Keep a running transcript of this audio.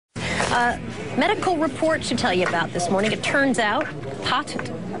Medical report should tell you about this morning. It turns out pot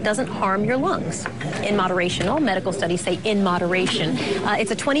doesn't harm your lungs. In moderation. All medical studies say in moderation.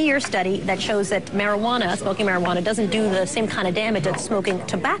 It's a 20-year study that shows that marijuana, smoking marijuana, doesn't do the same kind of damage that smoking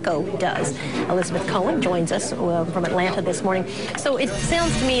tobacco does. Elizabeth Cohen joins us from Atlanta this morning. So it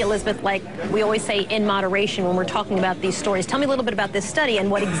sounds to me, Elizabeth, like we always say in moderation when we're talking about these stories. Tell me a little bit about this study and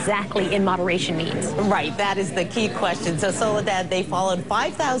what exactly in moderation means. Right, that is the key question. So Soledad, they followed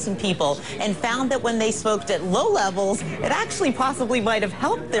 5,000 people and found that when they smoked at low levels, it actually possibly might have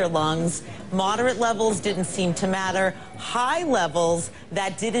helped their lungs. Moderate levels didn't seem to matter. High levels,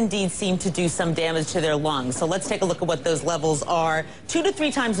 that did indeed seem to do some damage to their lungs. So let's take a look at what those levels are. 2 to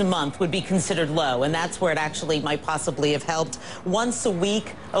 3 times a month would be considered low, and that's where it actually might possibly have helped. Once a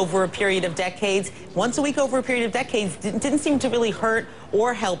week over a period of decades. Once a week over a period of decades didn't seem to really hurt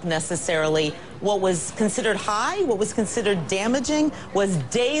or help necessarily. What was considered high, what was considered damaging, was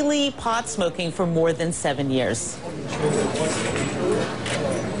daily pot smoking for more than 7 years.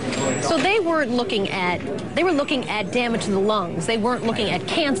 So they were looking at damage to the lungs. They weren't looking at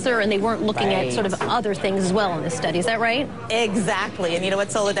cancer, and they weren't looking at sort of other things as well in this study. Is that right? Exactly. And you know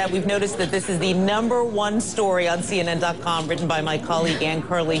what, Soledad, we've noticed that this is the #1 story on CNN.com, written by my colleague Ann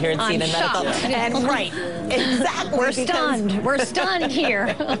Curley here at CNN Medical. And right, exactly. We're stunned. We're stunned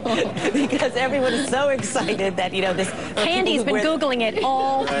here. Because everyone is so excited that, you know, this... Candy's been Googling it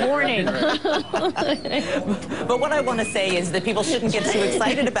all morning. But what I want to say is that people shouldn't get too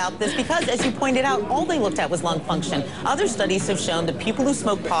excited about this because, as you pointed out, all they looked at was lung function. Other studies have shown that people who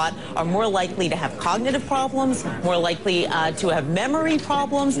smoke pot are more likely to have cognitive problems, more likely to have memory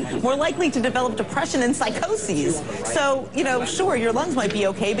problems, more likely to develop depression and psychoses. So, you know, sure, your lungs might be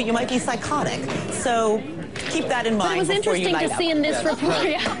okay, but you might be psychotic. So keep that in mind. But it was interesting to see in this report.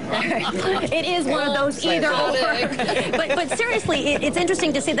 It is one of those either or. But seriously, it's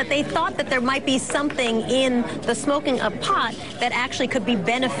interesting to see that they thought that there might be something in the smoking of pot that actually could be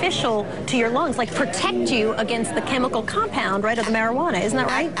beneficial to your lungs, like protect you against the chemical compound, right, of the marijuana. Isn't that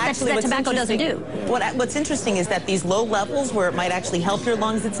right? Actually, that tobacco doesn't do. What's interesting is that these low levels where it might actually help your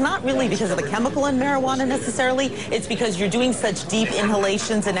lungs, it's not really because of the chemical in marijuana necessarily. It's because you're doing such deep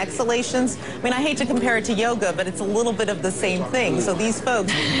inhalations and exhalations. I mean, I hate to compare it to yoga, but it's a little bit of the same thing. So these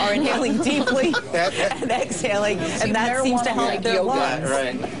folks are inhaling deeply and exhaling, and that seems to help their lungs.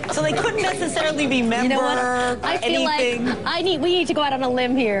 Right. So they couldn't necessarily remember, you know what? I feel anything. Like we need to go out on a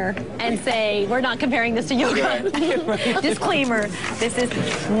limb here and say we're not comparing this to yoga. Right. Disclaimer: this is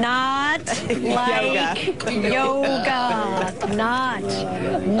not like yoga.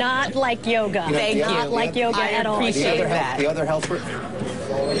 Not like yoga. Thank you. Not like yoga at all. I appreciate that. The other health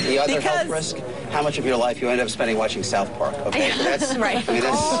risk, how much of your life you end up spending watching South Park. Okay, that's right. I mean,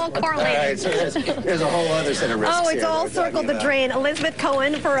 all correlated. All right, so there's a whole other set of risks. Oh, it's all circled the drain. Elizabeth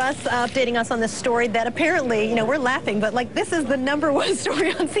Cohen for us, updating us on this story that apparently, you know, we're laughing, but like this is the #1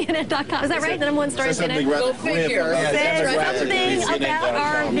 story on CNN.com. Is that right? The #1 story on CNN? Go figure. Says something about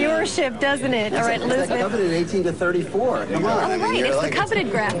our viewership, doesn't it? All right, Elizabeth. It's coveted 18 to 34. Come on. Oh, right. It's the coveted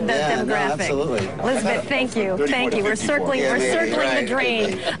demographic. No, absolutely. Elizabeth, thank you. Thank you. We're circling the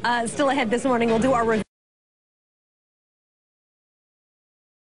drain. Still ahead this morning, we'll do our review.